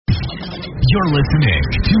You're listening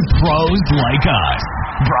to Pros Like Us,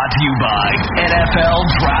 brought to you by NFL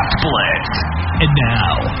Draft Blitz. And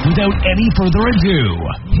now, without any further ado,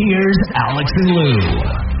 here's Alex and Lou.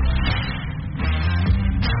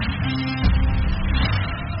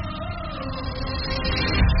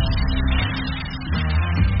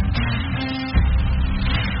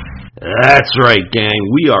 That's right, gang.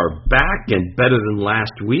 We are back and better than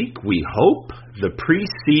last week, we hope. The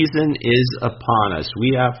preseason is upon us.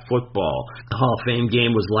 We have football. The Hall of Fame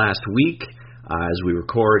game was last week. As we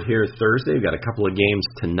record here Thursday, we've got a couple of games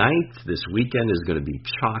tonight. This weekend is going to be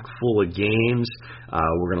chock full of games.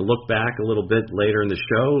 We're going to look back a little bit later in the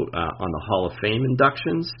show on the Hall of Fame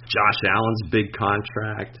inductions. Josh Allen's big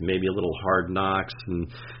contract, maybe a little Hard Knocks, and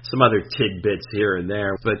some other tidbits here and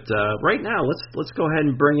there. But right now, let's go ahead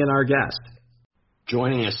and bring in our guest.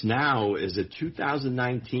 Joining us now is a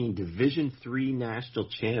 2019 Division III National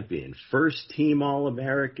Champion, first-team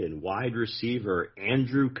All-American wide receiver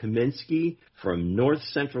Andrew Kaminsky from North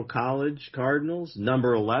Central College Cardinals,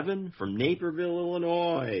 number 11 from Naperville,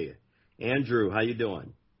 Illinois. Andrew, how you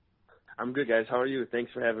doing? I'm good, guys. How are you?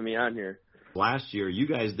 Thanks for having me on here. Last year, you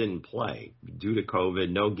guys didn't play due to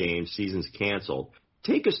COVID, no games, season's canceled.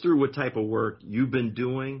 Take us through what type of work you've been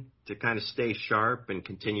doing to kind of stay sharp and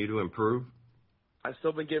continue to improve. I've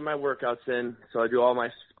still been getting my workouts in, so I do all my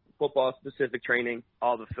football-specific training,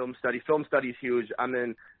 all the film study. Film study is huge.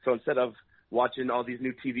 So instead of watching all these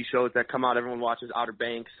new TV shows that come out, everyone watches Outer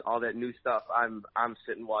Banks, all that new stuff. I'm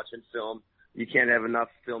sitting watching film. You can't have enough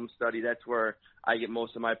film study. That's where I get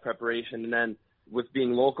most of my preparation. And then with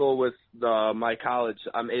being local with my college,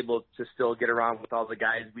 I'm able to still get around with all the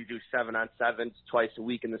guys. We do 7-on-7s twice a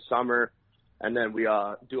week in the summer. And then we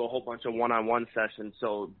do a whole bunch of one-on-one sessions.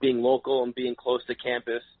 So being local and being close to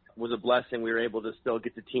campus was a blessing. We were able to still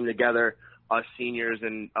get the team together, us seniors,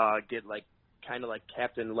 and get kind of like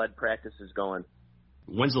captain-led practices going.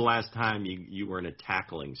 When's the last time you were in a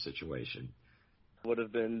tackling situation? Would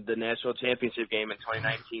have been the national championship game in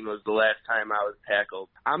 2019 was the last time I was tackled.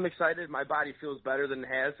 I'm excited. My body feels better than it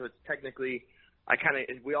has, so it's technically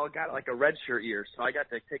we all got like a redshirt year. So I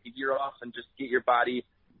got to take a year off and just get your body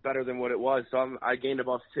better than what it was. So I gained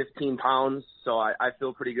about 15 pounds, so I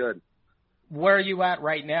feel pretty good. Where are you at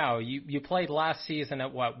right now? You played last season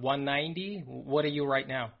at, 190? What are you right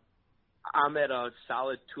now? I'm at a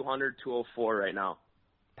solid 200, 204 right now.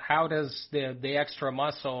 How does the extra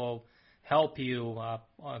muscle help you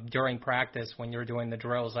during practice when you're doing the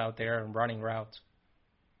drills out there and running routes?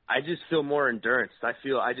 I just feel more endurance. I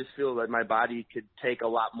just feel that my body could take a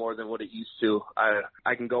lot more than what it used to.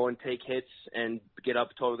 I can go and take hits and get up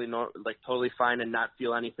totally fine and not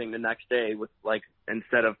feel anything the next day with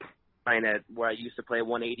instead of playing at where I used to play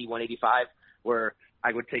 180, 185, where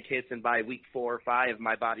I would take hits and by week 4 or 5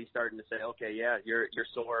 my body's starting to say, okay, yeah, you're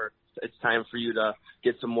sore. It's time for you to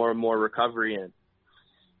get some more and more recovery in.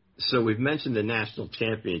 So we've mentioned the national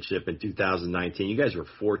championship in 2019. You guys were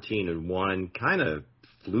 14-1, kind of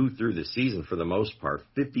flew through the season for the most part,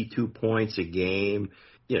 52 points a game.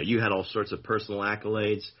 You had all sorts of personal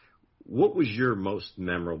accolades. What was your most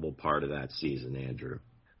memorable part of that season, Andrew?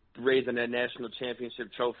 Raising that national championship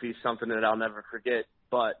trophy is something that I'll never forget.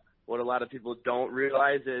 But what a lot of people don't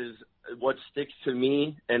realize is what sticks to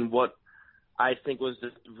me and what I think was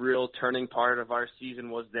the real turning part of our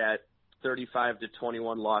season was that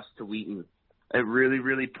 35-21 loss to Wheaton. It really,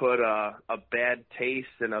 really put a bad taste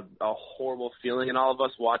and a horrible feeling in all of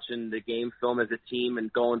us watching the game film as a team and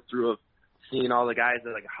going through seeing all the guys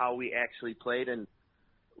how we actually played. And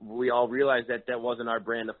we all realized that wasn't our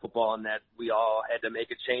brand of football and that we all had to make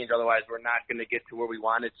a change. Otherwise, we're not going to get to where we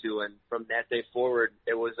wanted to. And from that day forward,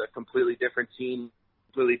 it was a completely different team,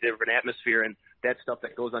 completely different atmosphere. And that's stuff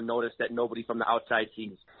that goes unnoticed that nobody from the outside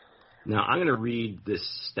sees. Now, I'm going to read this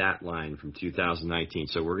stat line from 2019.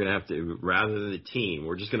 So we're going to have to, rather than the team,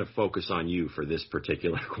 we're just going to focus on you for this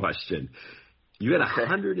particular question. You had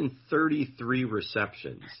 133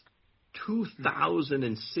 receptions,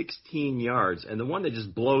 2,016 yards, and the one that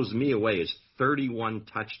just blows me away is 31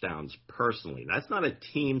 touchdowns personally. That's not a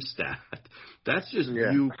team stat. That's just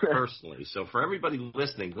you personally. So for everybody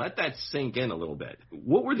listening, let that sink in a little bit.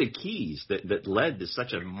 What were the keys that led to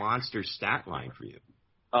such a monster stat line for you?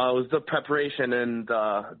 It was the preparation and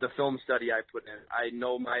the film study I put in. I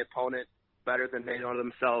know my opponent better than they know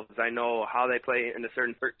themselves. I know how they play in a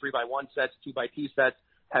certain 3x1 sets, 2x2 sets,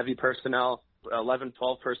 heavy personnel, 11,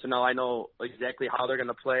 12 personnel. I know exactly how they're going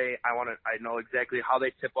to play. I know exactly how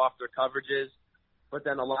they tip off their coverages. But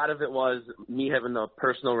then a lot of it was me having a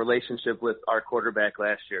personal relationship with our quarterback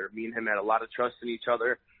last year. Me and him had a lot of trust in each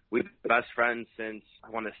other. We've been best friends since, I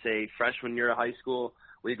want to say, freshman year of high school.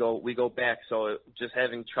 we go back. So just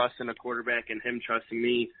having trust in a quarterback and him trusting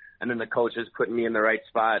me, and then the coaches putting me in the right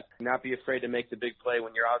spot. Not be afraid to make the big play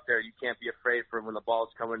when you're out there. You can't be afraid for when the ball's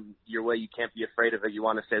coming your way. You can't be afraid of it. You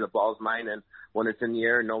want to say the ball's mine, and when it's in the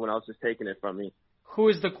air, no one else is taking it from me. Who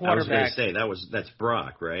is the quarterback? I was going to say that's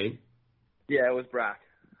Brock, right? Yeah, it was Brock.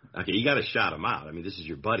 Okay, you got to shout him out. I mean, this is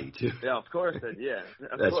your buddy too. Yeah, of course. Yeah,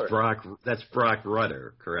 that's Brock. That's Brock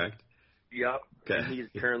Rudder, correct? Yep. Okay.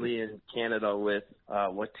 He's currently in Canada with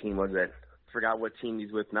what team was it? Forgot what team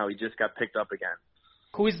he's with now. He just got picked up again.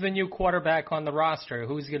 Who is the new quarterback on the roster?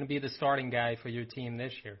 Who's going to be the starting guy for your team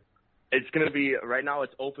this year? It's going to be right now.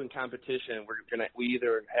 It's open competition. We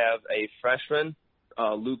either have a freshman,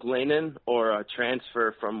 Luke Lanin, or a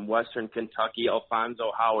transfer from Western Kentucky,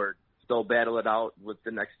 Alfonso Howard. They'll battle it out with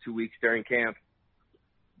the next 2 weeks during camp.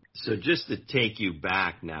 So just to take you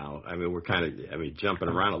back now, I mean, we're jumping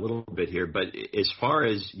around a little bit here, but as far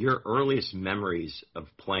as your earliest memories of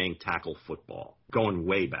playing tackle football, going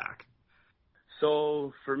way back.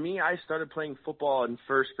 So for me, I started playing football in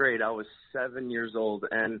first grade. I was 7 years old,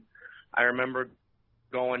 and I remember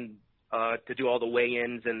going to do all the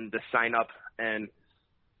weigh-ins and the sign-up, and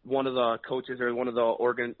one of the coaches or one of the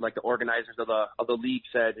organizers of the league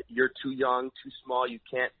said, "You're too young, too small, you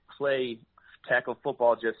can't play tackle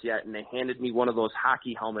football just yet." And they handed me one of those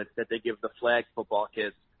hockey helmets that they give the flag football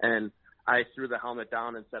kids, and I threw the helmet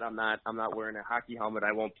down and said, I'm not wearing a hockey helmet.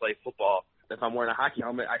 I won't play football. If I'm wearing a hockey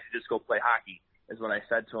helmet, I should just go play hockey, is what I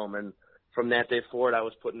said to him. And from that day forward, I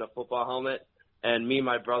was put in a football helmet, and me and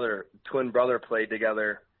my twin brother played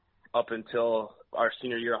together up until our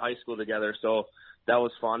senior year of high school together. So that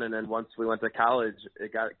was fun. And then once we went to college,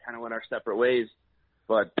 it kind of went our separate ways.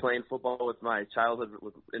 But playing football with my childhood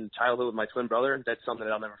with my twin brother, that's something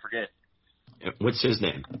that I'll never forget. What's his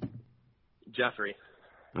name? Jeffrey.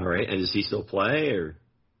 All right. And does he still play, or?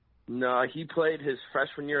 No, he played his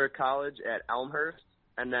freshman year of college at Elmhurst,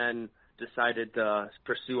 and then decided to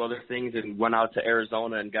pursue other things and went out to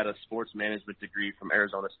Arizona and got a sports management degree from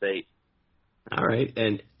Arizona State. All right.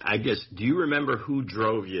 And I guess, do you remember who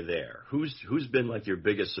drove you there? Who's been like your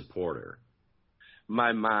biggest supporter?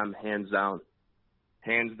 My mom, hands down.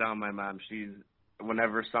 Hands down, my mom. When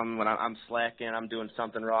I'm slacking, I'm doing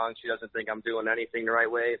something wrong, she doesn't think I'm doing anything the right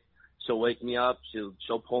way, she'll wake me up,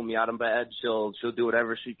 she'll pull me out of bed, she'll do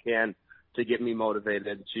whatever she can to get me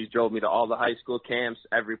motivated. She drove me to all the high school camps,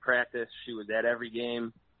 every practice, she was at every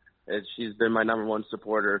game, and she's been my number one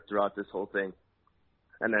supporter throughout this whole thing.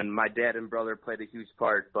 And then my dad and brother played a huge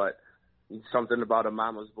part, but something about a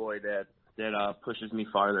mama's boy that pushes me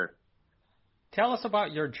farther. Tell us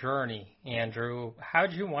about your journey, Andrew. How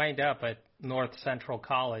did you wind up at North Central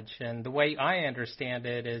College? And the way I understand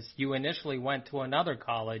it is you initially went to another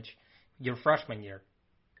college your freshman year.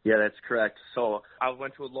 Yeah, that's correct. So I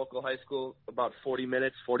went to a local high school about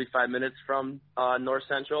 45 minutes from North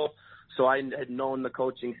Central. So I had known the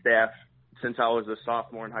coaching staff since I was a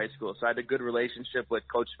sophomore in high school. So I had a good relationship with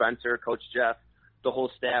Coach Spencer, Coach Jeff, the whole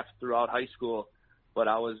staff throughout high school. But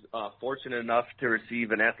I was fortunate enough to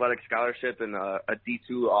receive an athletic scholarship and a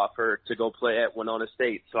D2 offer to go play at Winona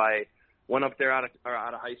State. So I went up there out of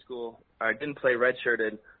high school. I didn't play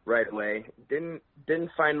redshirted right away. Didn't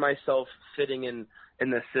find myself fitting in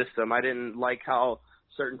the system. I didn't like how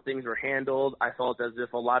certain things were handled. I felt as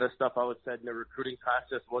if a lot of stuff I was said in the recruiting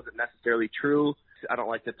process wasn't necessarily true. I don't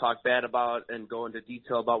like to talk bad about and go into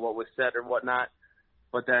detail about what was said or whatnot.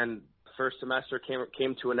 But then first semester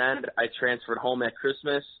came to an end. I transferred home at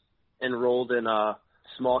Christmas, enrolled in a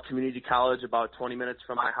small community college about 20 minutes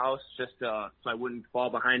from my house, just so I wouldn't fall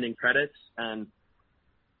behind in credits. And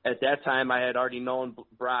at that time, I had already known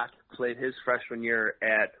Brock, played his freshman year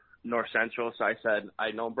at North Central. So I said,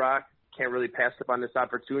 I know Brock, can't really pass up on this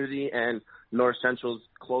opportunity, and North Central's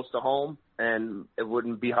close to home, and it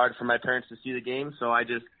wouldn't be hard for my parents to see the game. So I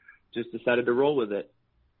just decided to roll with it.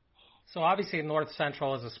 So obviously North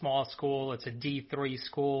Central is a small school. It's a D3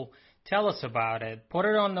 school. Tell us about it. Put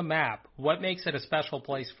it on the map. What makes it a special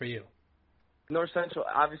place for you? North Central,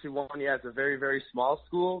 obviously, it's a very, very small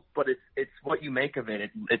school, but it's what you make of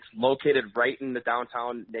it. It's located right in the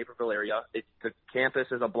downtown Naperville area. The campus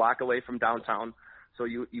is a block away from downtown. So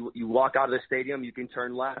you walk out of the stadium, you can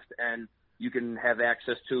turn left, and you can have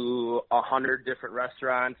access to 100 different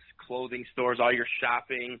restaurants, clothing stores, all your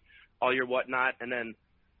shopping, all your whatnot, and then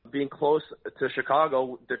being close to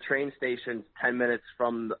Chicago, the train station's 10 minutes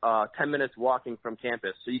walking from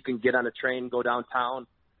campus. So you can get on a train, go downtown.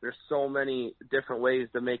 There's so many different ways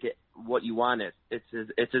to make it what you want it. It's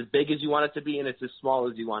as big as you want it to be, and it's as small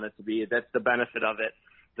as you want it to be. That's the benefit of it.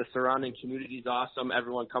 The surrounding community is awesome.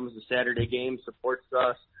 Everyone comes to Saturday games, supports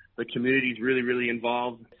us. The community's really, really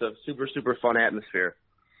involved. It's a super, super fun atmosphere.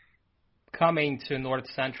 coming to North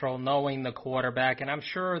Central, knowing the quarterback, and I'm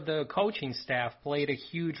sure the coaching staff played a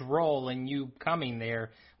huge role in you coming there.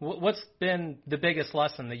 What's been the biggest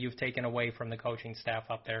lesson that you've taken away from the coaching staff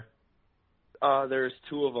up there? There's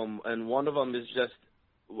two of them, and one of them is just,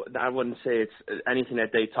 I wouldn't say it's anything that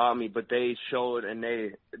they taught me, but they showed and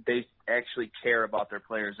they actually care about their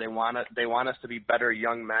players. They want us to be better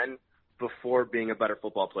young men before being a better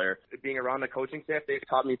football player. Being around the coaching staff, they've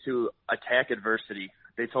taught me to attack adversity.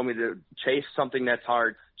 They told me to chase something that's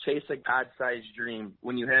hard, chase a God-sized dream.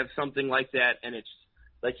 When you have something like that, and it's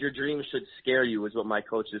like your dream should scare you, is what my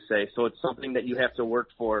coaches say. So it's something that you have to work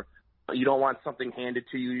for. You don't want something handed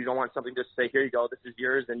to you. You don't want something just to say, here you go, this is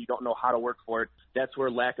yours, and you don't know how to work for it. That's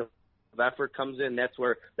where lack of effort comes in. That's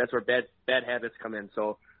where bad habits come in.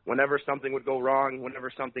 So whenever something would go wrong,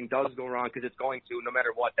 whenever something does go wrong, because it's going to, no matter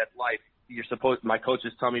what, that's life. My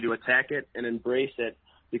coaches tell me to attack it and embrace it,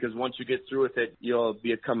 because once you get through with it, you'll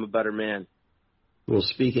become a better man. Well,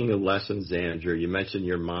 speaking of lessons, Andrew, you mentioned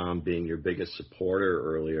your mom being your biggest supporter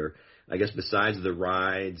earlier. I guess besides the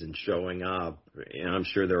rides and showing up, and I'm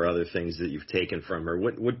sure there are other things that you've taken from her,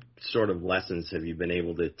 what sort of lessons have you been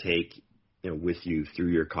able to take, with you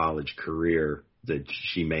through your college career that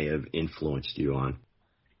she may have influenced you on?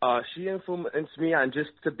 She influenced me on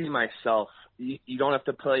just to be myself. You don't have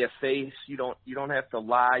to play a face. You don't have to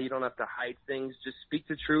lie. You don't have to hide things. Just speak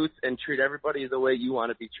the truth and treat everybody the way you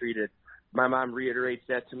want to be treated. My mom reiterates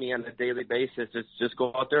that to me on a daily basis. It's just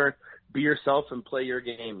go out there, be yourself, and play your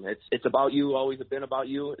game. It's about you, always been about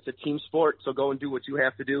you. It's a team sport, so go and do what you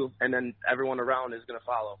have to do, and then everyone around is going to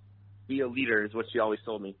follow. Be a leader is what she always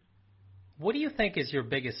told me. What do you think is your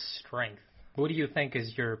biggest strength? What do you think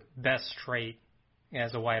is your best trait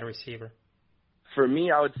as a wide receiver? For me,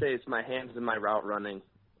 I would say it's my hands and my route running.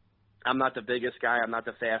 I'm not the biggest guy. I'm not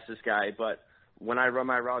the fastest guy, but when I run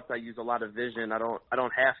my routes, I use a lot of vision. I don't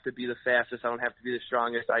have to be the fastest. I don't have to be the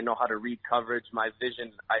strongest. I know how to read coverage. My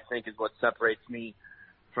vision, I think, is what separates me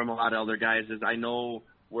from a lot of other guys, is I know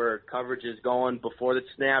where coverage is going before it's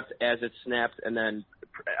snapped, as it's snapped, and then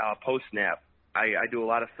post-snap. I do a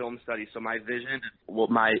lot of film study, so my vision,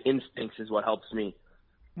 my instincts is what helps me.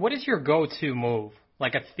 What is your go-to move,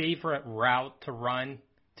 like a favorite route to run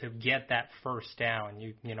to get that first down?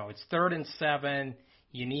 You know, it's 3rd and 7.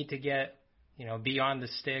 You need to get be on the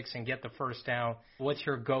sticks and get the first down. What's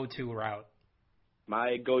your go-to route?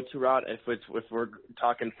 My go-to route, if we're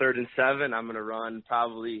talking 3rd and 7, I'm going to run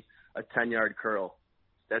probably a 10-yard curl.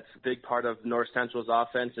 That's a big part of North Central's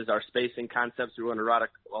offense is our spacing concepts. We run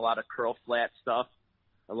a lot of curl flat stuff,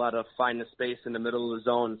 a lot of find the space in the middle of the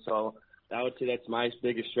zone. So I would say that's my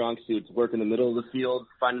biggest strong suit, work in the middle of the field,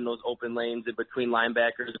 finding those open lanes in between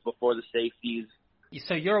linebackers before the safeties.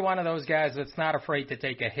 So you're one of those guys that's not afraid to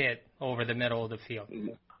take a hit over the middle of the field.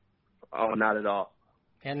 Oh, not at all.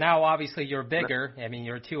 And now, obviously, you're bigger. I mean,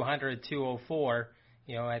 you're 200, 204.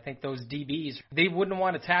 I think those DBs, they wouldn't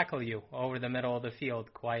want to tackle you over the middle of the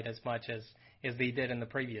field quite as much as they did in the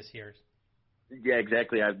previous years. Yeah,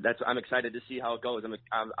 exactly. I'm excited to see how it goes.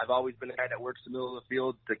 I've always been a guy that works the middle of the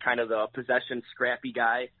field, the kind of the possession scrappy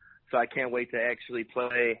guy. So I can't wait to actually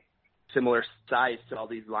play similar size to all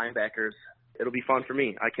these linebackers. It'll be fun for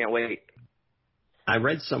me. I can't wait. I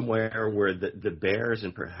read somewhere where the Bears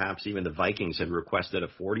and perhaps even the Vikings had requested a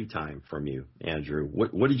 40 time from you, Andrew.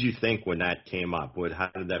 What did you think when that came up?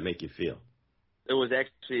 How did that make you feel? It was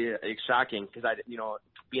actually shocking because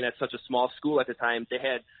being at such a small school at the time,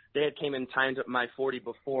 they had came in timed my 40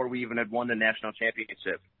 before we even had won the national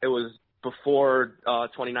championship. It was before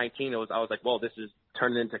 2019. I was like, well, this is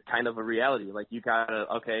turned into kind of a reality. Like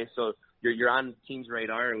so you're on team's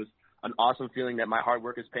radar. It was an awesome feeling that my hard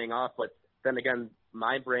work is paying off. But then again,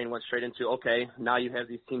 my brain went straight into, okay, now you have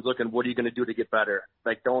these teams looking, what are you going to do to get better?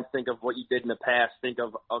 Like, don't think of what you did in the past. Think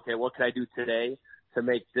of, okay, what can I do today to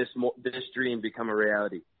make this dream become a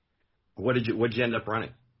reality? What'd you end up running?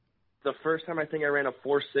 The first time I think I ran a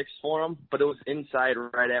 4.6 for them, but it was inside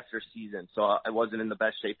right after season, so I wasn't in the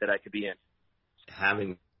best shape that I could be in.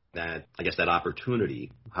 Having that, I guess, that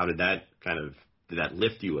opportunity, how did that did that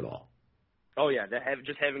lift you at all? Oh, yeah.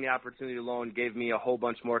 Just having the opportunity alone gave me a whole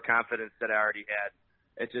bunch more confidence that I already had.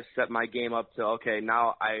 It just set my game up to, okay,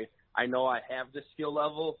 now I know I have the skill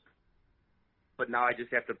level, but now I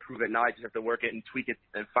just have to prove it. Now I just have to work it and tweak it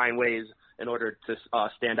and find ways in order to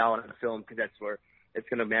stand out on the film, because that's where it's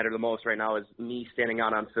going to matter the most right now is me standing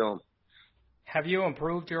out on film. Have you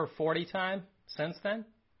improved your 40 time since then?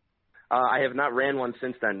 I have not ran one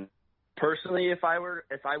since then. Personally, if I were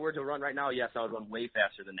to run right now, yes, I would run way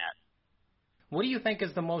faster than that. What do you think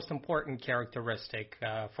is the most important characteristic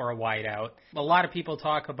for a wideout? A lot of people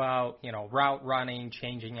talk about, route running,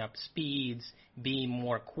 changing up speeds, being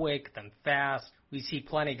more quick than fast. We see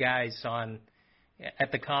plenty of guys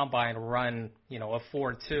at the combine run, a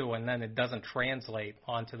 4.2, and then it doesn't translate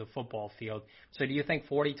onto the football field. So do you think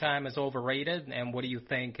 40 time is overrated? And what do you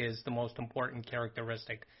think is the most important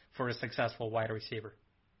characteristic for a successful wide receiver?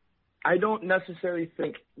 I don't necessarily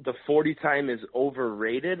think the 40 time is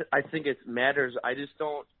overrated. I think it matters. I just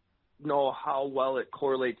don't know how well it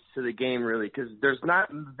correlates to the game, really, because there's not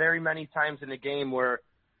very many times in a game where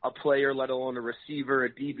a player, let alone a receiver, a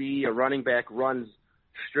DB, a running back, runs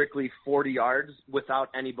strictly 40 yards without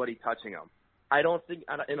anybody touching them. I don't think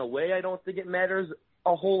it matters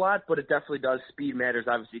a whole lot, but it definitely does. Speed matters.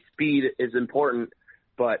 Obviously, speed is important,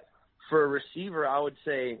 but for a receiver, I would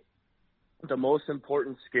say the most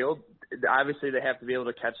important skill, obviously they have to be able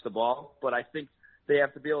to catch the ball, but I think they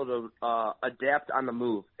have to be able to adapt on the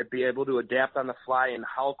move, be able to adapt on the fly, and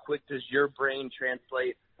how quick does your brain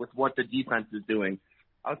translate with what the defense is doing.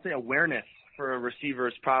 I would say awareness for a receiver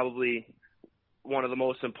is probably one of the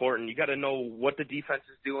most important. You got to know what the defense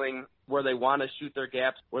is doing, where they want to shoot their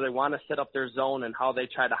gaps, where they want to set up their zone, and how they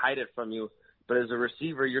try to hide it from you. But as a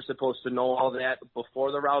receiver, you're supposed to know all that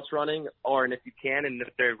before the route's running, and if you can, and if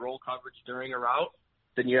they roll coverage during a route,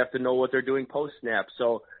 then you have to know what they're doing post-snap.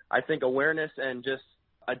 So I think awareness and just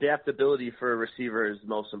adaptability for a receiver is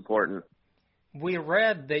most important. We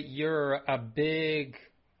read that you're a big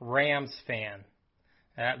Rams fan.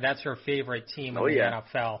 That's your favorite team in the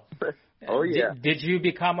NFL. Oh, yeah. Did you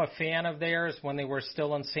become a fan of theirs when they were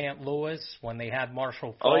still in St. Louis, when they had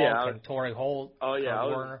Marshall Faulk and Torrey Holt? Oh, yeah.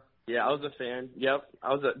 I was a fan. Yep.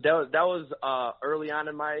 That was early on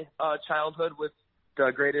in my childhood with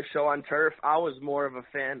the Greatest Show on Turf. I was more of a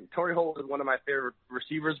fan. Torrey Holt was one of my favorite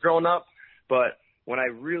receivers growing up, but when I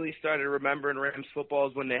really started remembering Rams football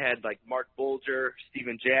is when they had like Mark Bulger,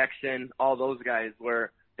 Steven Jackson, all those guys.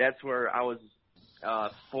 That's where I was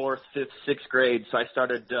 4th, 5th, 6th grade, so I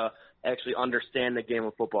started to actually understand the game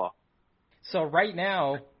of football. So right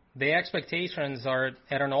now, the expectations are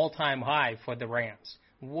at an all-time high for the Rams.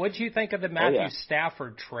 What do you think of the Matthew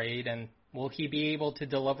Stafford trade, and will he be able to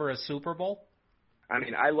deliver a Super Bowl? I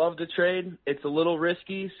mean, I love the trade. It's a little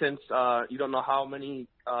risky since you don't know how many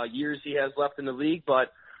years he has left in the league,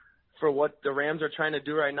 but for what the Rams are trying to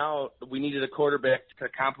do right now, we needed a quarterback to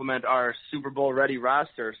complement our Super Bowl-ready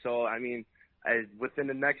roster. So, I mean, within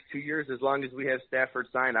the next 2 years, as long as we have Stafford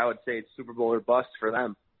signed, I would say it's Super Bowl or bust for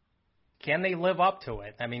them. Can they live up to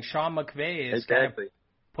it? I mean, Sean McVay is kind of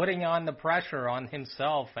putting on the pressure on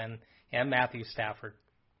himself and Matthew Stafford.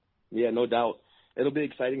 Yeah, no doubt. It'll be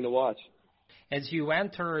exciting to watch. As you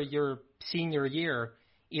enter your senior year,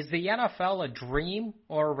 is the NFL a dream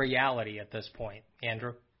or a reality at this point,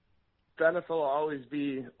 Andrew? The NFL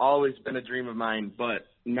will always been a dream of mine, but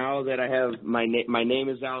now that I have my name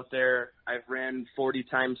is out there, I've ran 40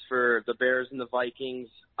 times for the Bears and the Vikings.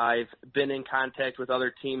 I've been in contact with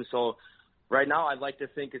other teams, so right now I'd like to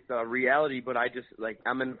think it's a reality, but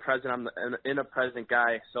I'm in the present. I'm in a present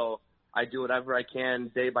guy, so I do whatever I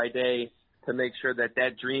can day by day to make sure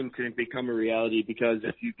that dream can become a reality, because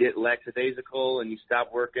if you get lackadaisical and you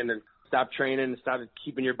stop working and stop training and stop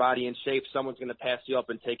keeping your body in shape, someone's going to pass you up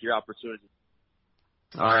and take your opportunity.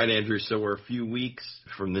 All right, Andrew, so we're a few weeks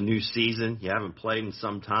from the new season. You haven't played in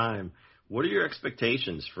some time. What are your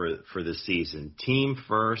expectations for this season, team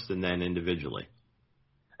first and then individually?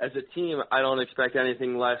 As a team, I don't expect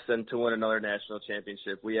anything less than to win another national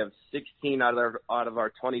championship. We have 16 out of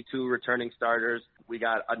our 22 returning starters. We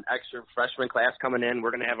got an extra freshman class coming in. We're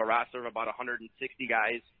going to have a roster of about 160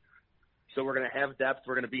 guys. So we're going to have depth.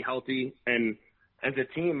 We're going to be healthy. And as a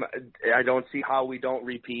team, I don't see how we don't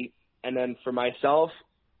repeat. And then for myself,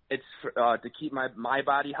 it's to keep my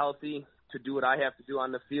body healthy, to do what I have to do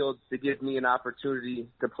on the field, to give me an opportunity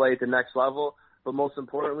to play at the next level. But most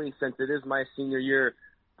importantly, since it is my senior year,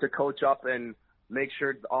 to coach up and make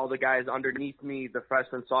sure all the guys underneath me, the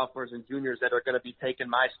freshmen, sophomores, and juniors that are going to be taking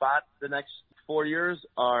my spot the next 4 years,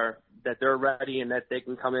 are that they're ready and that they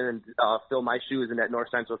can come in and fill my shoes and that North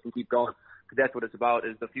Central can keep going. Because that's what it's about,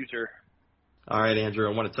 is the future. All right,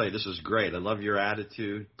 Andrew, I want to tell you this is great. I love your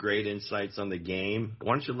attitude, great insights on the game.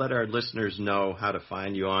 Why don't you let our listeners know how to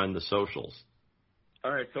find you on the socials?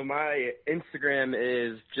 All right, so my Instagram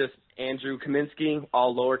is just Andrew Kamienski,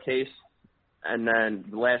 all lowercase. And then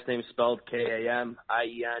the last name spelled Kamienski.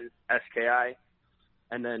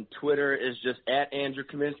 And then Twitter is just at Andrew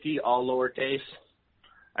Kamienski, all lowercase.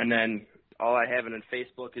 And then all I have, and then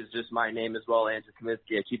Facebook is just my name as well, Andrew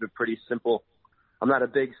Kamienski. I keep it pretty simple. I'm not a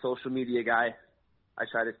big social media guy. I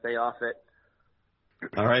try to stay off it.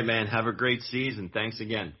 All right, man. Have a great season. Thanks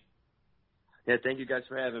again. Yeah, thank you guys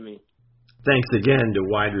for having me. Thanks again to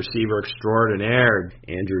wide receiver extraordinaire,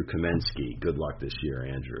 Andrew Kamensky. Good luck this year,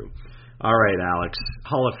 Andrew. All right, Alex.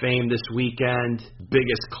 Hall of Fame this weekend.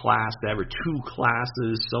 Biggest class ever. 2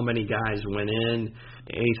 classes. So many guys went in.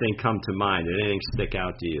 Anything come to mind? Did anything stick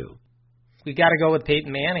out to you? We got to go with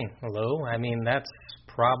Peyton Manning, Lou. I mean, that's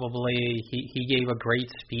probably he gave a great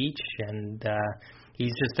speech, and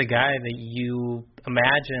he's just a guy that you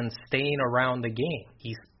imagine staying around the game.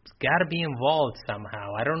 He's got to be involved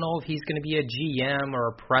somehow. I don't know if he's going to be a GM or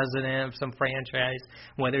a president of some franchise,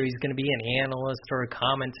 whether he's going to be an analyst or a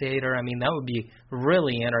commentator. I mean, that would be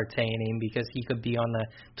really entertaining because he could be on the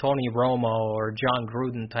Tony Romo or John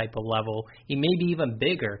Gruden type of level. He may be even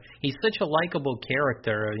bigger. He's such a likable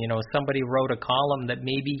character. You know, somebody wrote a column that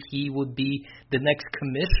maybe he would be the next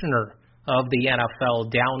commissioner of the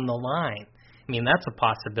NFL down the line. I mean, that's a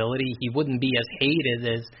possibility. He wouldn't be as hated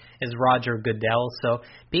as Roger Goodell. So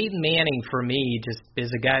Peyton Manning, for me, just is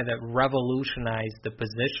a guy that revolutionized the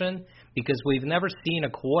position because we've never seen a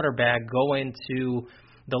quarterback go into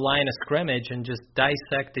the line of scrimmage and just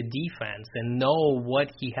dissect the defense and know what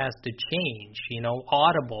he has to change. You know,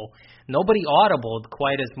 audible. Nobody audibled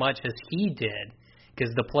quite as much as he did,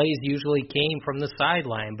 because the plays usually came from the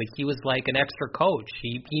sideline, but he was like an extra coach.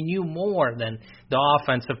 He knew more than the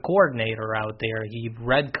offensive coordinator out there. He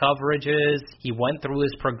read coverages. He went through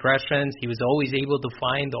his progressions. He was always able to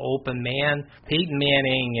find the open man. Peyton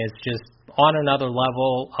Manning is just on another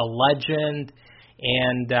level, a legend.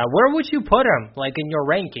 And where would you put him, like, in your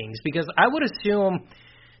rankings? Because I would assume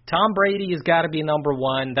Tom Brady has got to be number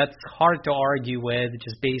 1. That's hard to argue with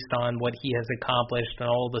just based on what he has accomplished and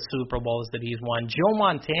all the Super Bowls that he's won. Joe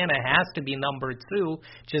Montana has to be number 2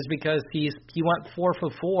 just because he went 4 for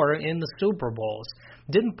 4 in the Super Bowls.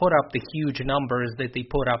 Didn't put up the huge numbers that they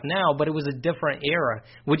put up now, but it was a different era.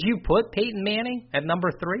 Would you put Peyton Manning at number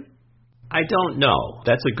 3? I don't know.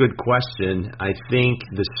 That's a good question. I think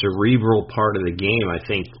the cerebral part of the game, I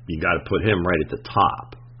think you got to put him right at the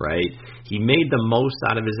top. Right? He made the most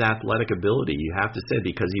out of his athletic ability, you have to say,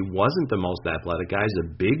 because he wasn't the most athletic guy. He's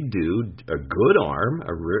a big dude, a good arm,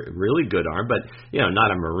 a really good arm, but, you know, not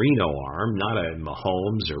a Marino arm, not a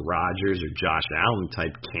Mahomes or Rodgers or Josh Allen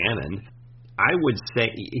type cannon. I would say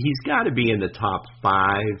he's got to be in the top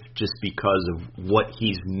 5 just because of what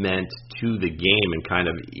he's meant to the game and kind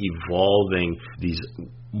of evolving these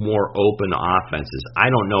more open offenses. I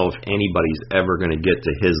don't know if anybody's ever going to get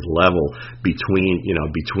to his level between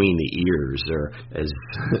the ears, or as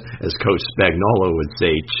Coach Spagnuolo would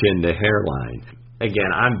say, chin to hairline.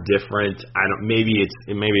 Again, I'm different. Maybe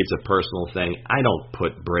it's a personal thing. I don't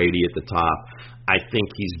put Brady at the top. I think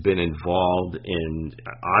he's been involved in,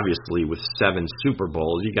 obviously, with 7 Super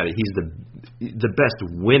Bowls. He's the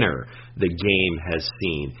best winner the game has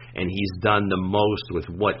seen, and he's done the most with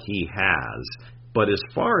what he has. But as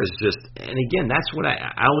far as and again, that's what I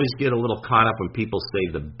always get a little caught up when people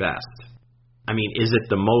say the best. I mean, is it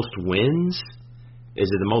the most wins? Is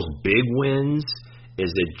it the most big wins?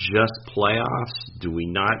 Is it just playoffs? Do we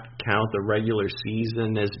not count the regular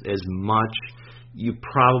season as much? You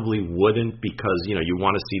probably wouldn't, because you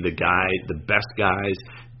want to see the best guys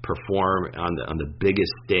perform on the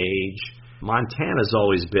biggest stage. Montana's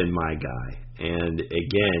always been my guy. And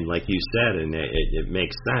again, like you said, and it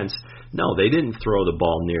makes sense, no, they didn't throw the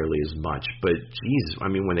ball nearly as much. But, geez, I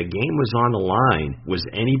mean, when the game was on the line, was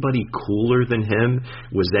anybody cooler than him?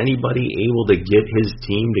 Was anybody able to get his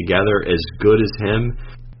team together as good as him?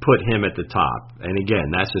 Put him at the top. And again,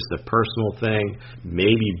 that's just a personal thing.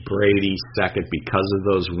 Maybe Brady second because of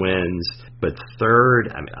those wins. But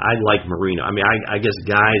third, I mean, I like Marino. I mean, I guess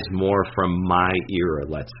guys more from my era,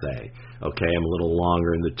 let's say. Okay, I'm a little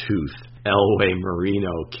longer in the tooth. Elway, Marino,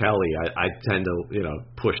 Kelly. I tend to,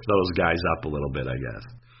 push those guys up a little bit, I guess.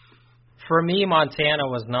 For me, Montana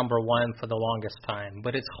was number 1 for the longest time,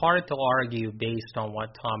 but it's hard to argue based on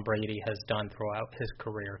what Tom Brady has done throughout his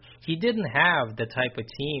career. He didn't have the type of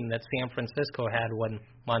team that San Francisco had when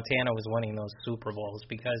Montana was winning those Super Bowls,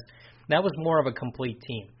 because that was more of a complete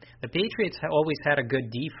team. The Patriots always had a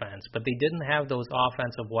good defense, but they didn't have those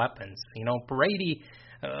offensive weapons. Brady,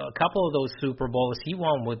 a couple of those Super Bowls, he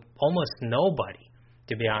won with almost nobody,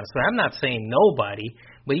 to be honest. But I'm not saying nobody,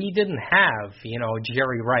 but he didn't have,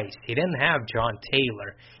 Jerry Rice. He didn't have John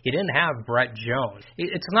Taylor. He didn't have Brett Jones.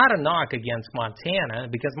 It's not a knock against Montana,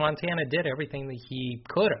 because Montana did everything that he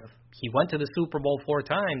could have. He went to the Super Bowl 4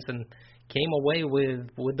 times and came away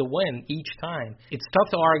with the win each time. It's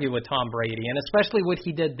tough to argue with Tom Brady, and especially what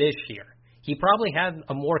he did this year. He probably had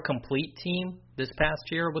a more complete team this past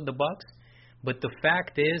year with the Bucs, But the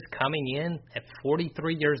fact is, coming in at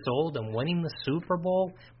 43 years old and winning the Super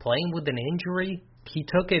Bowl, playing with an injury, he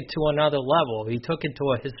took it to another level. He took it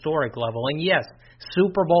to a historic level. And yes,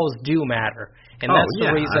 Super Bowls do matter. And that's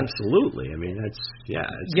the reason. Absolutely. I mean, it's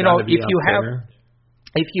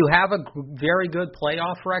if you have a very good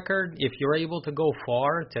playoff record, if you're able to go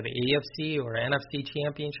far to the AFC or NFC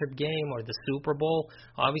championship game or the Super Bowl,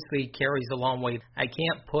 obviously it carries a long way. I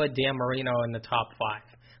can't put Dan Marino in the top 5.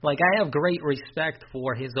 Like, I have great respect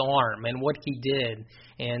for his arm and what he did,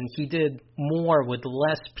 and he did more with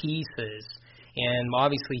less pieces. And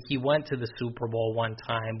obviously he went to the Super Bowl one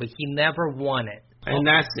time, but he never won it. And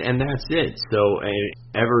that's it. So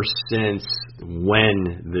ever since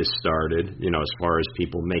when this started, as far as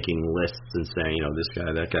people making lists and saying, this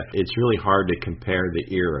guy, that guy, it's really hard to compare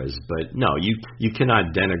the eras. But no, you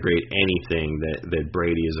cannot denigrate anything that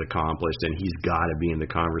Brady has accomplished, and he's got to be in the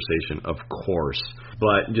conversation, of course.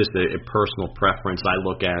 But just a personal preference, I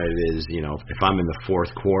look at it as, if I'm in the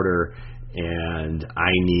fourth quarter and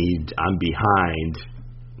I'm behind,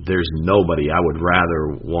 there's nobody I would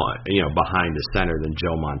rather want, behind the center than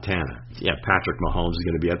Joe Montana. Yeah, Patrick Mahomes is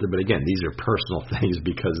going to be out there, but again, these are personal things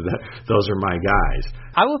because those are my guys.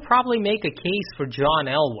 I would probably make a case for John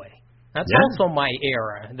Elway. That's also my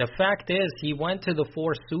era. The fact is, he went to the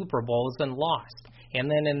 4 Super Bowls and lost. And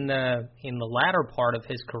then in the latter part of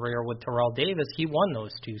his career with Terrell Davis, he won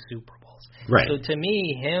those 2 Super Bowls. Right. So to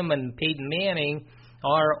me, him and Peyton Manning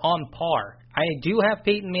are on par. I do have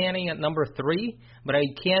Peyton Manning at number 3, but I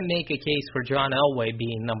can't make a case for John Elway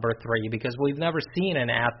being number 3 because we've never seen an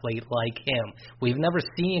athlete like him. We've never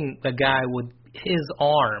seen a guy with his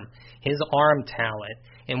arm talent,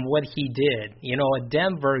 and what he did. At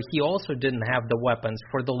Denver, he also didn't have the weapons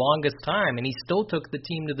for the longest time, and he still took the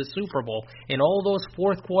team to the Super Bowl in all those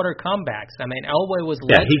fourth quarter comebacks. I mean, Elway was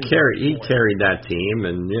he carried that team,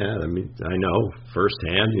 and I know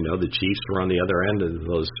firsthand. The Chiefs were on the other end of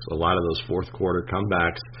a lot of those fourth quarter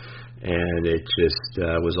comebacks. And it just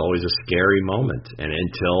was always a scary moment. And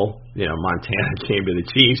until, Montana came to the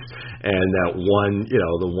Chiefs and that one,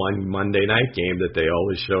 the one Monday night game that they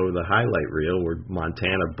always show the highlight reel where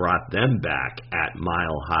Montana brought them back at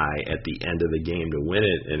Mile High at the end of the game to win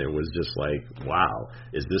it. And it was just like, wow,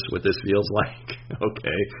 is this what this feels like?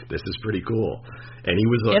 Okay, this is pretty cool. And he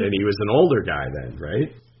was an older guy then,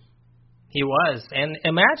 right? He was. And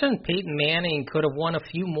imagine Peyton Manning could have won a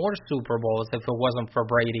few more Super Bowls if it wasn't for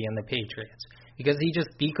Brady and the Patriots. Because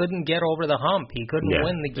he couldn't get over the hump. He couldn't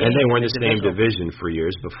win the game. And they were in the same division for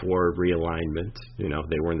years before realignment.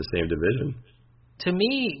 They were in the same division. To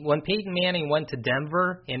me, when Peyton Manning went to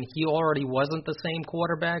Denver, and he already wasn't the same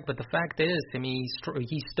quarterback, but the fact is,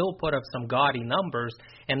 he still put up some gaudy numbers,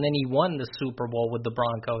 and then he won the Super Bowl with the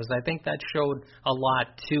Broncos. I think that showed a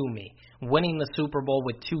lot to me. Winning the Super Bowl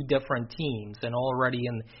with 2 different teams and already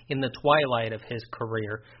in the twilight of his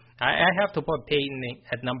career. I have to put Peyton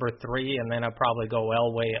at number 3, and then I'd probably go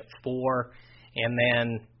Elway at 4, and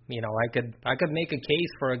then I could make a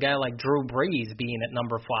case for a guy like Drew Brees being at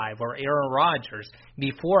number 5 or Aaron Rodgers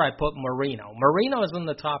before I put Marino. Marino is in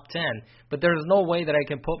the top 10, but there's no way that I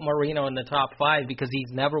can put Marino in the top 5 because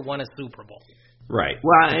he's never won a Super Bowl. Right.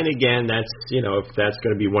 Well, and again, that's, if that's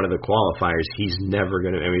going to be one of the qualifiers, he's never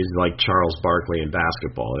going to, he's like Charles Barkley in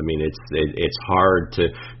basketball. It's hard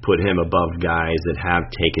to put him above guys that have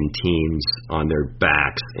taken teams on their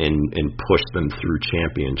backs and pushed them through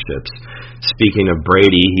championships. Speaking of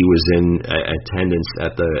Brady, he was in attendance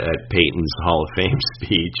at Peyton's Hall of Fame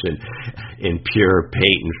speech, and in pure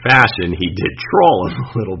Peyton fashion, he did troll him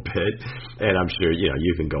a little bit. And I'm sure,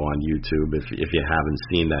 you can go on YouTube if you haven't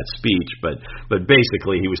seen that speech, but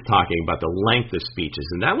basically he was talking about the length of speeches,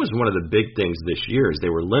 and that was one of the big things this year is they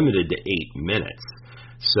were limited to 8 minutes.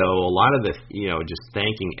 So a lot of the, just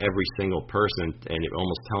thanking every single person and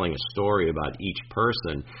almost telling a story about each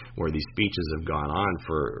person where these speeches have gone on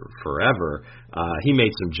for forever. He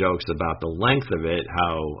made some jokes about the length of it,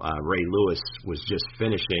 how Ray Lewis was just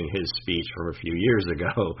finishing his speech from a few years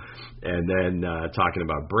ago, and then talking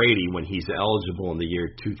about Brady when he's eligible in the year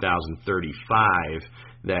 2035,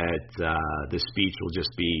 that the speech will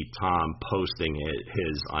just be Tom posting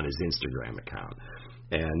his on his Instagram account.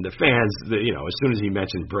 And the fans, as soon as he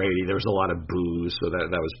mentioned Brady, there was a lot of boos, so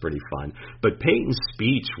that was pretty fun. But Peyton's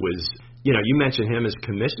speech was, you mentioned him as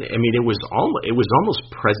commissioner. It was almost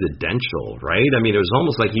presidential, right? It was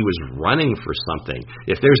almost like he was running for something.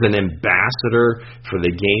 If there's an ambassador for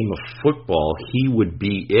the game of football, he would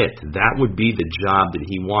be it. That would be the job that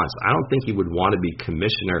he wants. I don't think he would want to be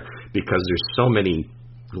commissioner because there's so many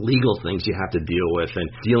legal things you have to deal with and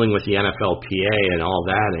dealing with the NFLPA and all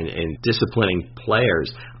that and disciplining players.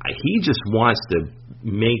 He just wants to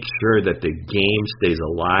make sure that the game stays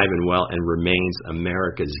alive and well and remains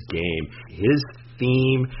America's game. His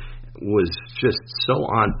theme was just so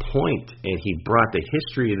on point, and he brought the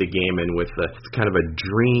history of the game in with the kind of a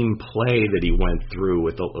dream play that he went through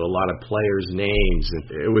with a lot of players' names.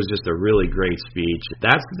 And it was just a really great speech.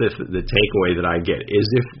 That's the takeaway that I get, is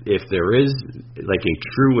if there is like a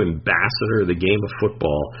true ambassador of the game of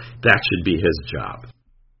football, that should be his job.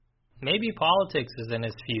 Maybe politics is in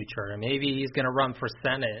his future. Maybe he's going to run for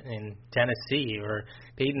Senate in Tennessee, or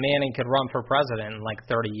Peyton Manning could run for president in like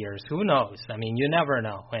 30 years. Who knows? I mean, you never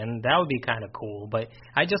know, and that would be kind of cool. But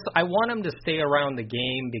I want him to stay around the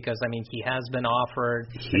game because, I mean, he has been offered.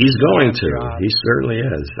 He's going to. Job. He certainly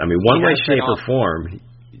is. I mean, one way, shape, or form,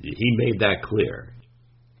 he made that clear.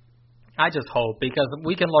 I just hope, because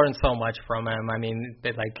we can learn so much from him. I mean,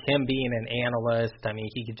 like him being an analyst, I mean,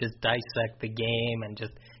 he could just dissect the game and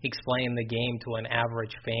just explain the game to an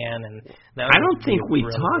average fan. And I don't think we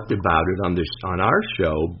talked about it on our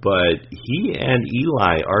show, but he and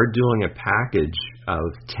Eli are doing a package of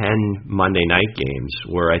 10 Monday night games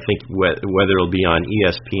where I think whether it'll be on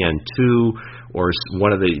ESPN2 or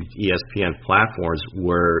one of the ESPN platforms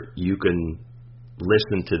where you can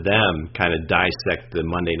listen to them kind of dissect the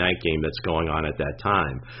Monday night game that's going on at that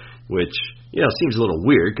time, which, seems a little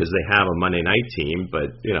weird because they have a Monday night team,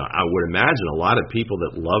 but, I would imagine a lot of people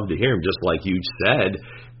that love to hear him, just like you said,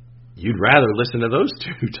 you'd rather listen to those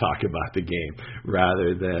two talk about the game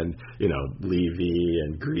rather than, Levy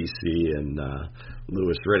and Greasy and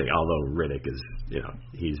Louis Riddick, although Riddick is,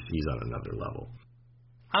 he's on another level.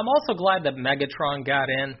 I'm also glad that Megatron got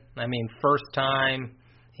in. I mean, first time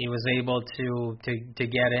he was able to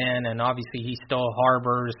get in, and obviously he still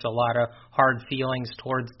harbors a lot of hard feelings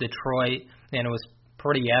towards Detroit, and it was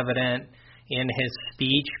pretty evident in his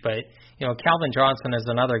speech. But, Calvin Johnson is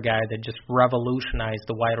another guy that just revolutionized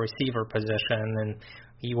the wide receiver position, and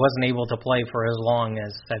he wasn't able to play for as long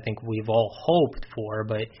as I think we've all hoped for,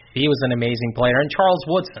 but he was an amazing player. And Charles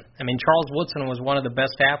Woodson. I mean, Charles Woodson was one of the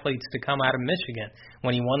best athletes to come out of Michigan.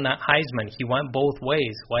 When he won that Heisman, he went both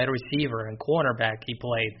ways, wide receiver and cornerback he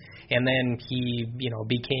played. And then he,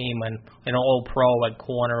 became an all-pro at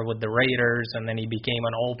corner with the Raiders, and then he became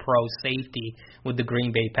an all-pro safety with the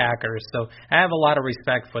Green Bay Packers. So I have a lot of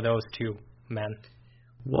respect for those two men.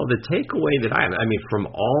 Well, the takeaway that I mean, from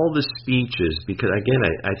all the speeches, because, again,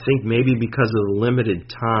 I think maybe because of the limited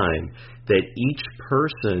time, that each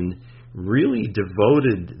person really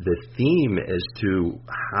devoted the theme as to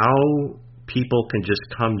how people can just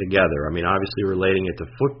come together. I mean, obviously relating it to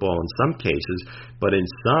football in some cases, but in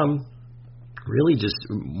some, really just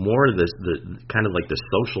more of the kind of like the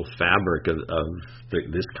social fabric of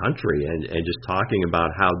this country, and just talking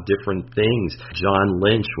about how different things. John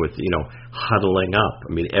Lynch with, huddling up.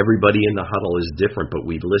 I mean, everybody in the huddle is different, but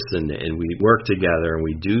we listen and we work together and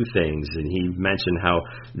we do things. And he mentioned how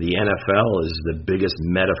the NFL is the biggest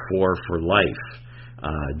metaphor for life.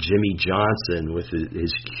 Jimmy Johnson with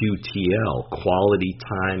his QTL, quality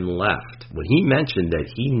time left. When he mentioned that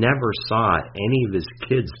he never saw any of his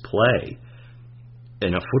kids play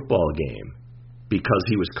in a football game because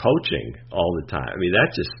he was coaching all the time. I mean,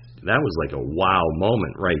 that was like a wow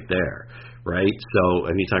moment right there, right? So,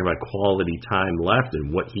 I mean, talking about quality time left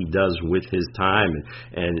and what he does with his time,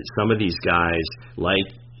 and some of these guys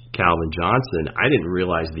like Calvin Johnson, I didn't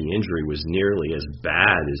realize the injury was nearly as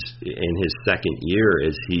bad as in his second year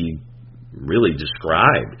as he really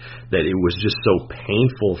described, that it was just so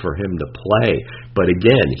painful for him to play. But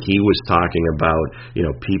again, he was talking about,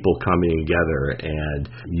 people coming together and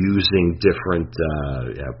using different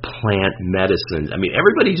plant medicines. I mean,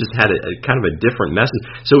 everybody just had a kind of a different message.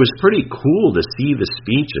 So it was pretty cool to see the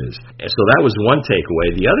speeches. So that was one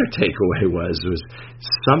takeaway. The other takeaway was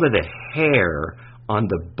some of the hair on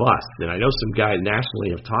the bust. And I know some guys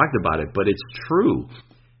nationally have talked about it, but it's true.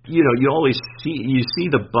 You always see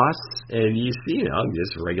the busts, and you see,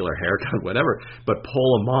 just regular haircut, whatever. But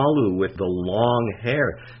Polamalu with the long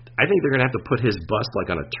hair, I think they're going to have to put his bust like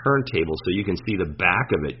on a turntable so you can see the back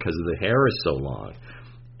of it because the hair is so long.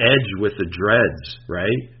 Edge with the dreads,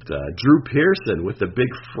 right? Drew Pearson with the big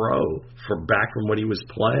fro from when he was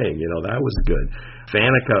playing. That was good.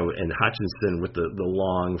 Faneca and Hutchinson with the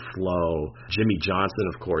long flow. Jimmy Johnson,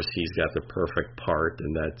 of course, he's got the perfect part,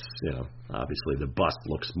 and that's, obviously the bust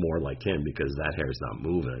looks more like him because that hair's not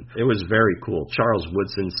moving. It was very cool. Charles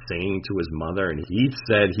Woodson singing to his mother, and he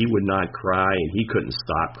said he would not cry, and he couldn't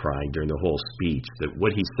stop crying during the whole speech. That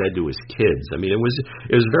what he said to his kids. I mean, it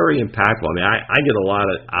was very impactful. I mean, I get a lot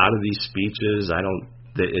out of these speeches.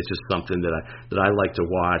 It's just something that I like to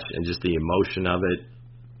watch, and just the emotion of it.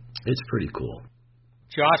 It's pretty cool.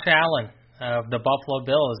 Josh Allen, The Buffalo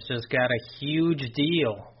Bills just got a huge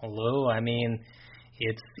deal, Lou. I mean,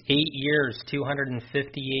 it's 8 years, $258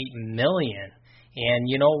 million. And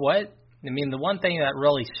you know what? I mean, the one thing that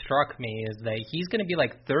really struck me is that he's going to be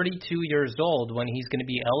like 32 years old when he's going to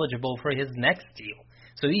be eligible for his next deal.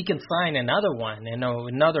 So he can sign another one in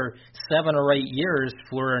another 7 or 8 years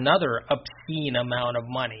for another obscene amount of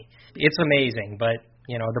money. It's amazing, but,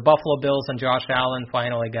 the Buffalo Bills and Josh Allen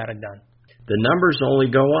finally got it done. The numbers only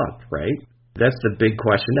go up, right? That's the big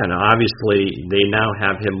question. And obviously, they now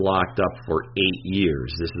have him locked up for 8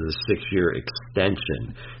 years. This is a 6-year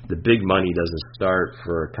extension. The big money doesn't start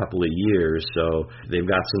for a couple of years, so they've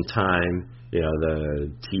got some time.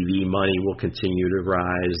 The TV money will continue to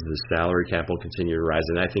rise. The salary cap will continue to rise.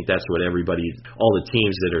 And I think that's what all the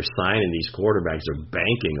teams that are signing these quarterbacks are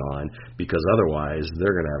banking on, because otherwise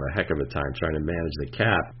they're going to have a heck of a time trying to manage the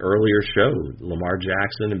cap. Earlier showed Lamar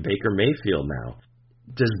Jackson and Baker Mayfield now.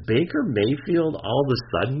 Does Baker Mayfield all of a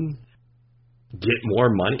sudden get more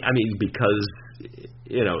money? I mean, because,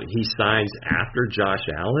 he signs after Josh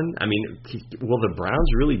Allen? I mean, will the Browns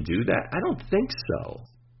really do that? I don't think so.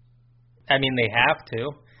 I mean, they have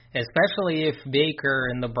to, especially if Baker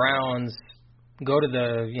and the Browns go to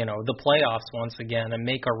the playoffs once again and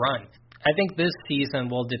make a run. I think this season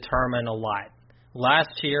will determine a lot.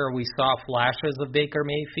 Last year, we saw flashes of Baker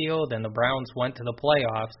Mayfield, and the Browns went to the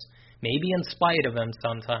playoffs, maybe in spite of him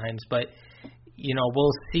sometimes, but,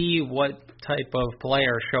 we'll see what type of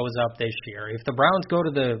player shows up this year. If the Browns go to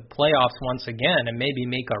the playoffs once again and maybe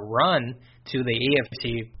make a run to the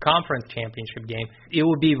AFC Conference Championship game, it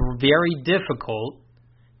would be very difficult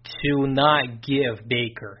to not give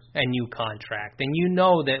Baker a new contract. And you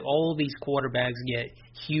know that all these quarterbacks get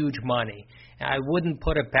huge money. I wouldn't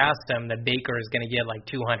put it past them that Baker is going to get like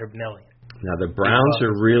 $200 million. Now, the Browns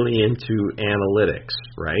are really into analytics,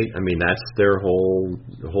 right? I mean, that's their whole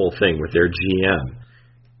thing with their GM.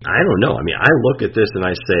 I don't know. I mean, I look at this and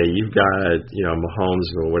I say, you've got, Mahomes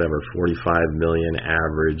or whatever, $45 million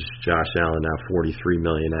average, Josh Allen now $43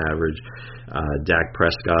 million average, Dak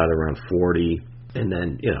Prescott around $40, and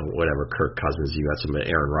then, whatever, Kirk Cousins, you got some,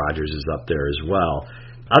 Aaron Rodgers is up there as well.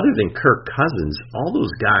 Other than Kirk Cousins, all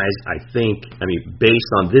those guys, I think,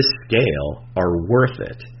 based on this scale, are worth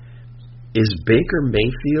it. Is Baker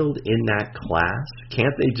Mayfield in that class?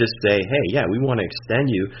 Can't they just say, hey, yeah, we want to extend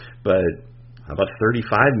you, but how about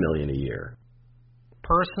 $35 million a year?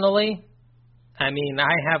 Personally, I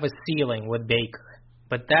have a ceiling with Baker,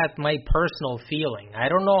 but that's my personal feeling. I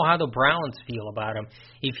don't know how the Browns feel about him.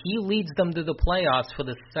 If he leads them to the playoffs for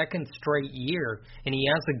the second straight year and he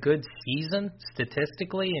has a good season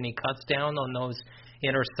statistically and he cuts down on those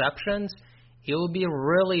interceptions, it would be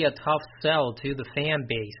really a tough sell to the fan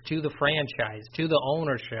base, to the franchise, to the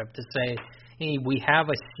ownership to say, hey, we have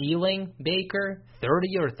a ceiling, Baker, 30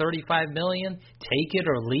 or 35 million, take it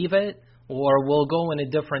or leave it, or we'll go in a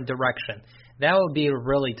different direction. That would be a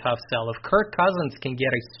really tough sell. If Kirk Cousins can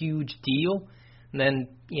get a huge deal, then,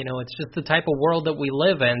 it's just the type of world that we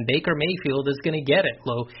live in. Baker Mayfield is going to get it,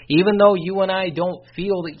 Lou. Even though you and I don't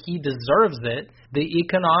feel that he deserves it, the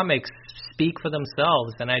economics speak for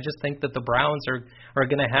themselves, and I just think that the Browns are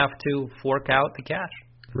going to have to fork out the cash.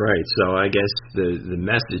 Right, so I guess the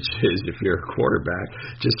message is, if you're a quarterback,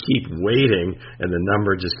 just keep waiting, and the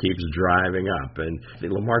number just keeps driving up. And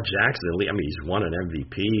Lamar Jackson, he's won an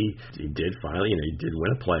MVP. He did finally, he did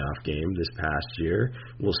win a playoff game this past year.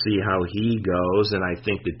 We'll see how he goes, and I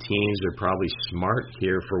think the teams are probably smart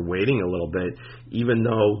here for waiting a little bit, even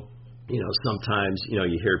though sometimes,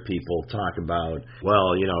 you hear people talk about,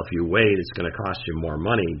 well, if you wait, it's going to cost you more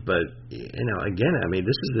money. But, again,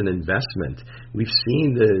 this is an investment. We've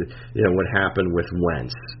seen what happened with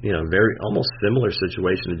Wentz, very almost similar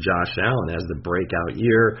situation to Josh Allen, as the breakout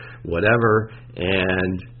year, whatever.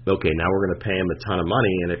 And, okay, now we're going to pay him a ton of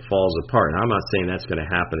money and it falls apart. And I'm not saying that's going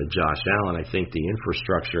to happen to Josh Allen. I think the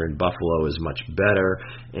infrastructure in Buffalo is much better.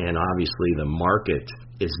 And obviously the market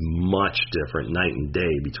is much different night and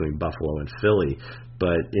day between Buffalo and Philly.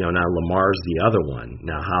 But, now Lamar's the other one.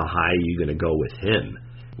 Now, how high are you going to go with him?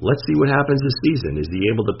 Let's see what happens this season. Is he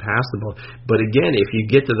able to pass the ball? But again, if you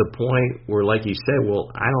get to the point where, like you said, well,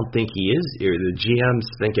 I don't think he is, or the GM's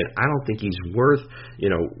thinking, I don't think he's worth,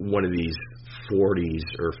 one of these $40s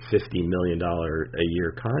or $50 million a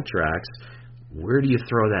year contracts, where do you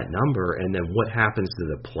throw that number? And then what happens to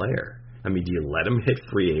the player? Do you let him hit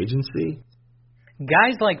free agency?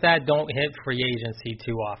 Guys like that don't hit free agency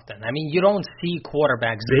too often. You don't see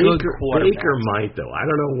quarterbacks, good quarterbacks. Baker might, though. I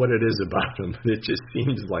don't know what it is about him, but it just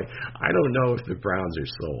seems like, I don't know if the Browns are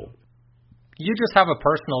sold. You just have a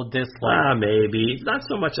personal dislike. Maybe. Not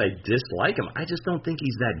so much I dislike him. I just don't think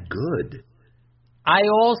he's that good. I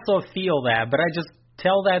also feel that, but I just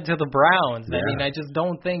tell that to the Browns. Yeah. I mean, I just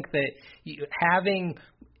don't think that having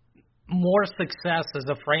more success as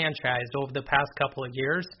a franchise over the past couple of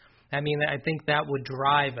years, I mean, I think that would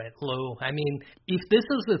drive it, Lou. I mean, if this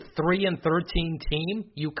is a 3-13 team,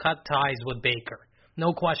 you cut ties with Baker.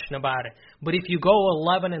 No question about it. But if you go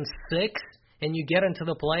 11-6 and you get into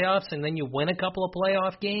the playoffs and then you win a couple of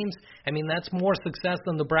playoff games, I mean, that's more success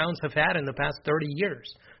than the Browns have had in the past 30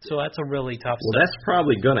 years. So that's a really tough Well, that's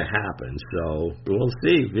probably going to happen. So we'll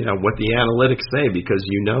see, what the analytics say, because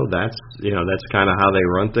that's kind of how they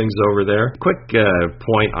run things over there. Quick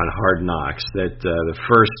point on Hard Knocks, that the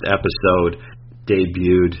first episode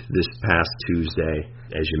debuted this past Tuesday.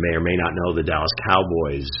 As you may or may not know, the Dallas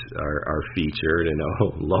Cowboys are featured, and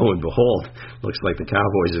lo and behold, looks like the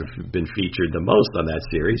Cowboys have been featured the most on that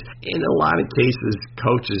series. In a lot of cases,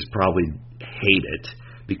 coaches probably hate it,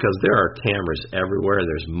 because there are cameras everywhere,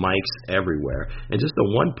 there's mics everywhere. And just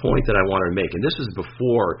the one point that I wanted to make, and this is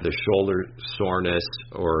before the shoulder soreness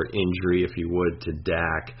or injury, if you would, to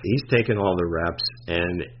Dak. He's taken all the reps,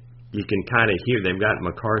 and you can kind of hear, they've got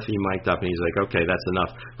McCarthy mic'd up, and he's like, okay, that's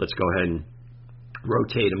enough. Let's go ahead and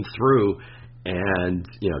rotate him through. And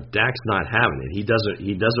Dak's not having it. He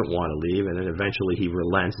doesn't want to leave, and then eventually he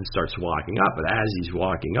relents and starts walking up. But as he's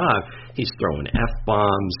walking up, he's throwing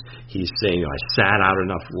F-bombs. He's saying, I sat out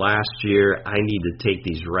enough last year. I need to take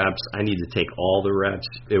these reps. I need to take all the reps.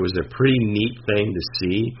 It was a pretty neat thing to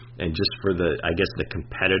see, and just for the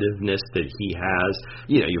competitiveness that he has.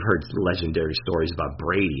 You've heard legendary stories about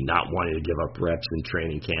Brady not wanting to give up reps in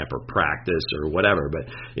training camp or practice or whatever.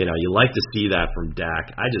 But you like to see that from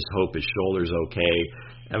Dak. I just hope his shoulder's okay.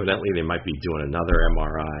 Evidently, they might be doing another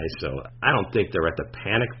MRI, so I don't think they're at the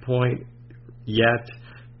panic point yet.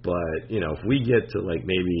 But if we get to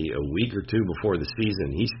maybe a week or two before the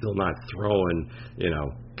season, he's still not throwing,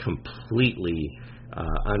 completely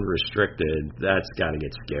unrestricted. That's got to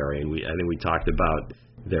get scary. And I think we talked about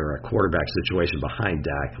their quarterback situation behind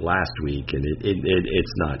Dak last week, and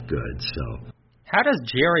it's not good. So. How does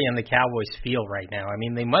Jerry and the Cowboys feel right now? I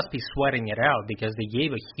mean, they must be sweating it out, because they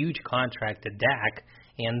gave a huge contract to Dak,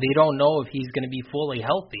 and they don't know if he's going to be fully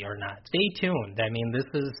healthy or not. Stay tuned. I mean, this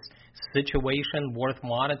is a situation worth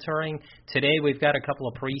monitoring. Today we've got a couple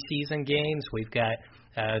of preseason games. We've got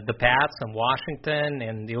the Pats and Washington,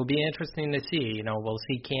 and it'll be interesting to see. We'll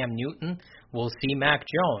see Cam Newton. We'll see Mac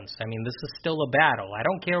Jones. I mean, this is still a battle. I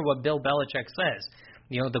don't care what Bill Belichick says.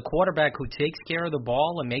 The quarterback who takes care of the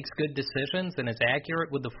ball and makes good decisions and is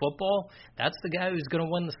accurate with the football, that's the guy who's going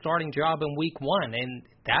to win the starting job in week 1, and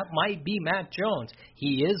that might be Mac Jones.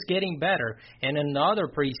 He is getting better. And in another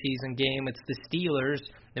preseason game, it's the Steelers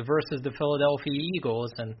versus the Philadelphia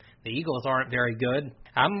Eagles, and the Eagles aren't very good.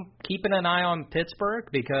 I'm keeping an eye on Pittsburgh,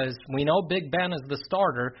 because we know Big Ben is the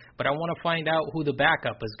starter, but I want to find out who the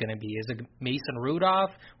backup is going to be. Is it Mason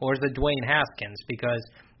Rudolph or is it Dwayne Haskins? Because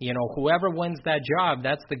whoever wins that job,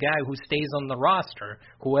 that's the guy who stays on the roster.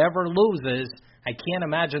 Whoever loses, I can't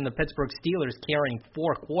imagine the Pittsburgh Steelers carrying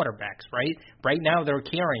 4 quarterbacks, right? Right now they're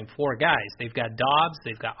carrying 4 guys. They've got Dobbs,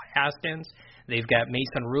 they've got Haskins, they've got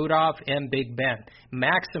Mason Rudolph, and Big Ben.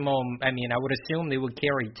 Maximum, I would assume they would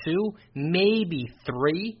carry 2, maybe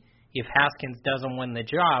 3, if Haskins doesn't win the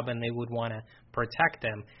job, and they would want to protect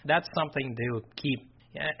him. That's something to keep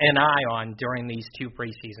an eye on during these 2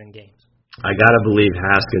 preseason games. I got to believe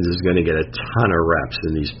Haskins is going to get a ton of reps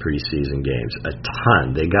in these preseason games. A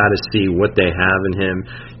ton. They got to see what they have in him.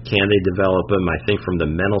 Can they develop him? I think from the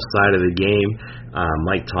mental side of the game,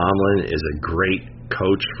 Mike Tomlin is a great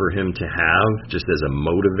coach for him to have, just as a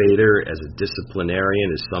motivator, as a disciplinarian,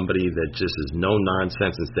 as somebody that just is no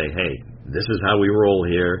nonsense and say, hey, this is how we roll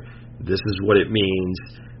here. This is what it means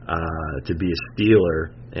to be a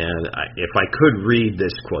Steeler. And if I could read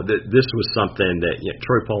this quote, this was something that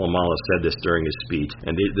Troy Polamalu said this during his speech,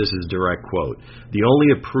 and this is direct quote. The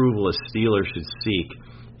only approval a Steeler should seek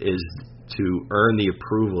is to earn the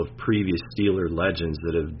approval of previous Steeler legends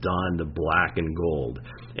that have donned the black and gold.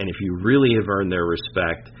 And if you really have earned their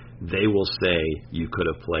respect, they will say you could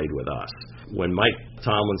have played with us. When Mike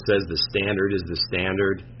Tomlin says the standard is the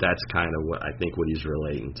standard, that's kind of what he's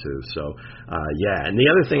relating to. So, and the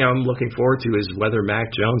other thing I'm looking forward to is whether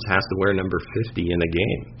Mac Jones has to wear number 50 in a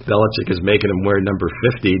game. Belichick is making him wear number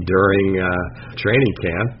 50 during training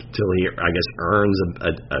camp till he, earns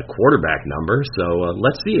a quarterback number. So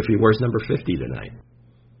let's see if he wears number 50 tonight.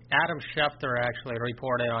 Adam Schefter actually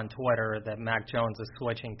reported on Twitter that Mac Jones is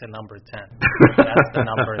switching to number 10. That's the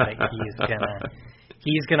number that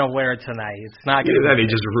he's gonna wear tonight. It's not gonna. He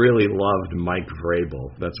just really loved Mike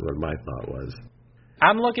Vrabel. That's what my thought was.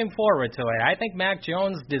 I'm looking forward to it. I think Mac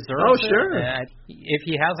Jones deserves it. Oh, sure. If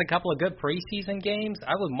he has a couple of good preseason games,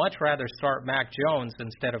 I would much rather start Mac Jones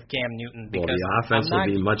instead of Cam Newton. Because the offense will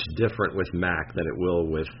be much different with Mac than it will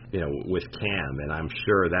with Cam, and I'm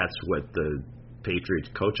sure that's what the Patriots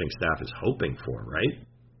coaching staff is hoping for, right?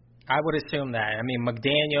 I would assume that. I mean,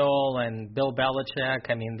 McDaniel and Bill Belichick,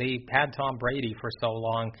 they had Tom Brady for so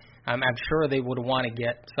long. I'm sure they would want to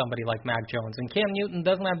get somebody like Mac Jones. And Cam Newton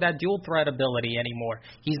doesn't have that dual threat ability anymore.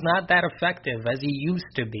 He's not that effective as he used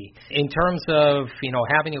to be. In terms of,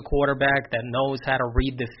 having a quarterback that knows how to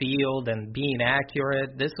read the field and being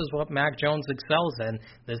accurate, this is what Mac Jones excels in.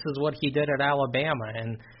 This is what he did at Alabama.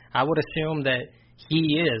 And I would assume that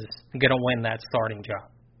he is going to win that starting job.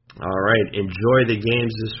 All right, enjoy the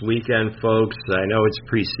games this weekend, folks. I know it's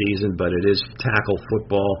preseason, but it is tackle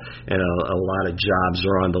football, and a lot of jobs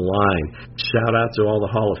are on the line. Shout out to all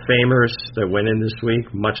the Hall of Famers that went in this week,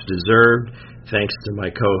 much deserved. Thanks to my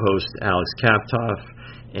co-host, Alex Kaptoff.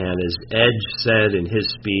 And as Edge said in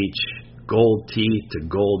his speech, gold teeth to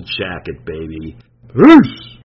gold jacket, baby. Peace!